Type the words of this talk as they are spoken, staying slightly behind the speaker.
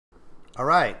All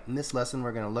right, in this lesson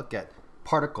we're going to look at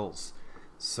particles.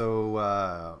 So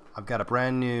I've got a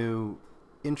brand new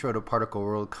intro to particle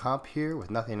world comp here with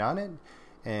nothing on it,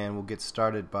 and we'll get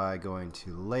started by going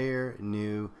to layer,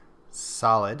 new,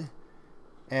 solid,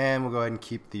 and we'll go ahead and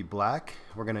keep the black.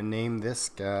 We're going to name this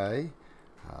guy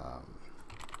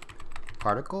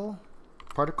particles,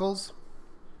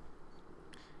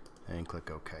 and click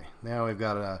OK. Now we've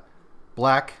got a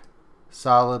black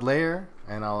solid layer,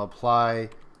 and I'll apply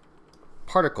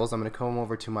particles. I'm going to come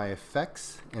over to my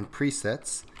effects and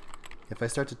presets. If I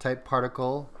start to type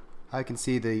particle, I can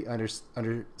see the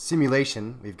under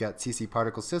simulation we've got CC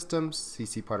particle systems,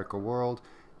 CC particle world,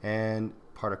 and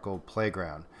particle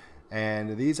playground.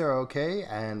 And these are okay,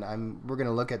 and we're going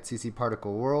to look at CC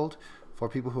particle world. For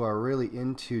people who are really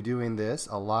into doing this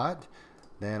a lot,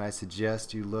 then I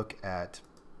suggest you look at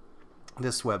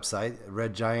this website,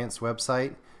 Red Giant's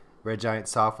website,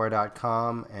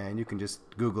 redgiantsoftware.com, and you can just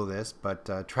Google this, but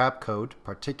Trapcode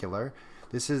particular.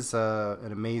 This is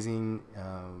an amazing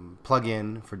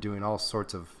plugin for doing all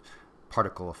sorts of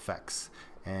particle effects.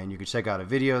 And you can check out a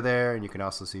video there, and you can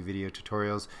also see video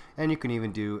tutorials, and you can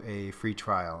even do a free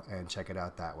trial and check it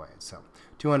out that way. So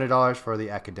 $200 for the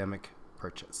academic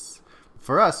purchase.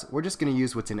 For us, we're just going to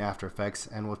use what's in After Effects,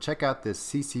 and we'll check out this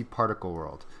CC particle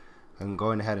world. I'm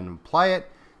going ahead and apply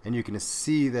it, and you can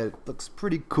see that it looks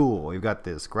pretty cool. We've got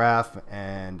this graph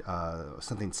and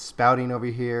something spouting over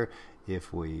here.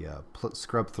 If we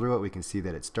scrub through it, we can see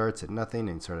that it starts at nothing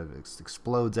and sort of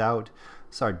explodes out.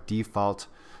 It's our default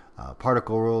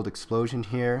particle world explosion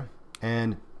here.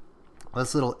 And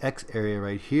this little X area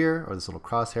right here, or this little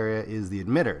cross area, is the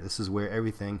emitter. This is where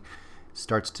everything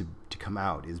starts to come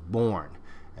out, is born.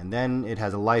 And then it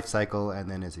has a life cycle, and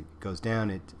then as it goes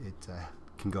down, it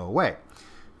can go away.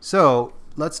 So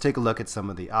let's take a look at some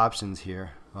of the options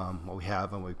here, what we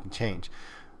have and what we can change.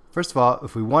 First of all,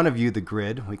 if we want to view the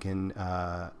grid, we can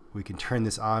turn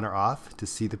this on or off to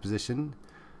see the position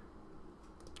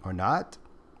or not.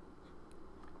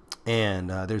 And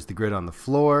there's the grid on the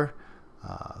floor,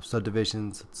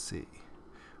 subdivisions. Let's see.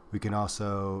 We can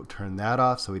also turn that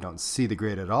off so we don't see the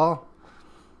grid at all.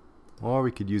 Or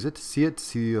we could use it to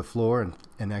see the floor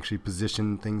and actually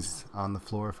position things on the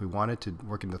floor if we wanted to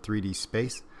work in the 3D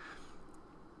space.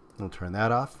 We'll turn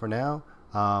that off for now.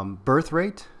 Birth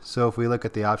rate. So if we look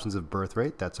at the options of birth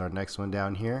rate, that's our next one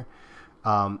down here.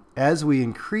 As we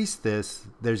increase this,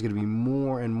 there's going to be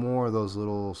more and more of those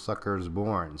little suckers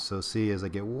born. So see, as I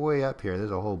get way up here, there's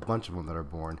a whole bunch of them that are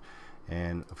born.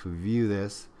 And if we view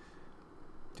this,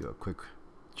 do a quick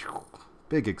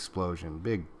big explosion,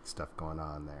 big stuff going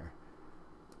on there.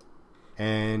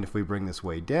 And if we bring this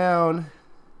way down,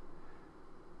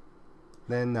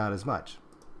 then not as much.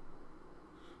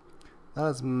 Not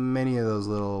as many of those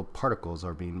little particles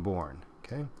are being born.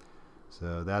 Okay,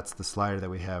 so that's the slider that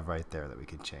we have right there that we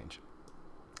can change.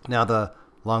 Now the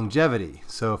longevity.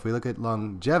 So if we look at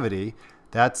longevity,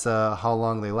 that's how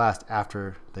long they last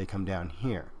after they come down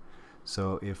here.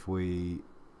 So if we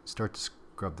start to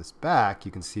scrub this back,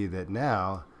 you can see that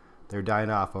now they're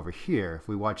dying off over here. If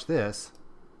we watch this,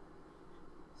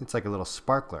 it's like a little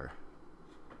sparkler.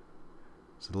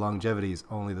 So the longevity is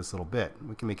only this little bit.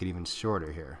 We can make it even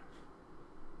shorter here.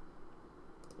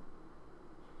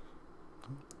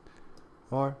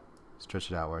 Or stretch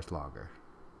it out where it's longer.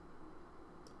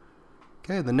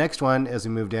 Okay, the next one as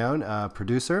we move down,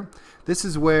 producer. This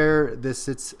is where this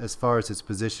sits as far as its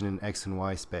position in X and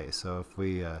Y space. So if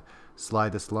we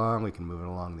slide this along, we can move it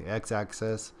along the X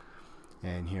axis.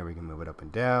 And here we can move it up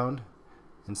and down.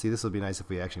 And see, this will be nice if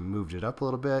we actually moved it up a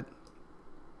little bit.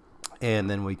 And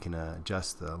then we can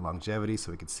adjust the longevity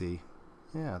so we can see,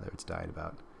 yeah, there it's dying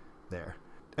about there.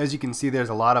 As you can see, there's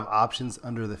a lot of options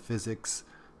under the physics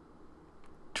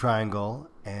triangle.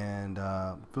 And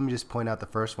let me just point out the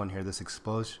first one here, this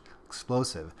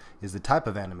explosive is the type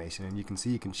of animation. And you can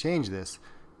see you can change this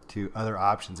to other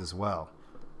options as well.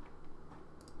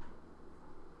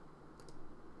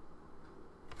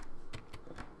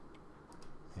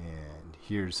 And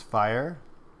here's fire.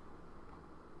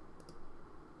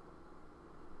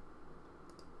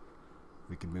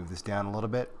 We can move this down a little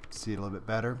bit, see it a little bit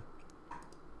better.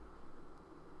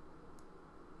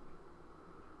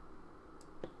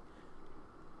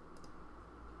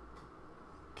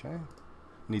 Okay,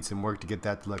 need some work to get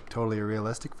that to look totally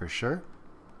realistic for sure.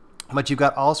 But you've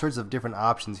got all sorts of different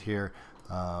options here.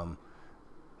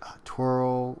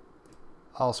 Twirl,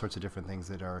 all sorts of different things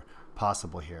that are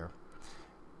possible here.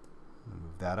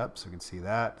 Move that up so we can see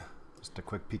that. Just a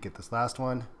quick peek at this last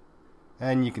one.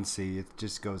 And you can see it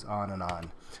just goes on and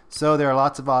on. So there are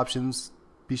lots of options.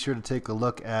 Be sure to take a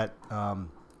look at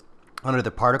under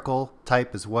the particle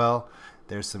type as well.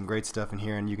 There's some great stuff in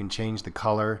here, and you can change the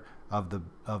color of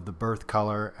the birth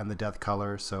color and the death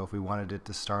color. So if we wanted it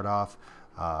to start off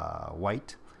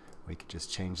white, we could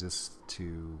just change this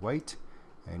to white,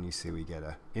 and you see we get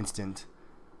an instant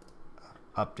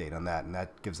update on that, and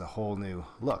that gives a whole new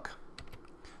look.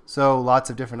 So lots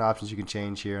of different options you can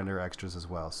change here under extras as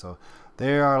well. So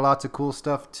there are lots of cool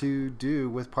stuff to do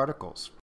with particles.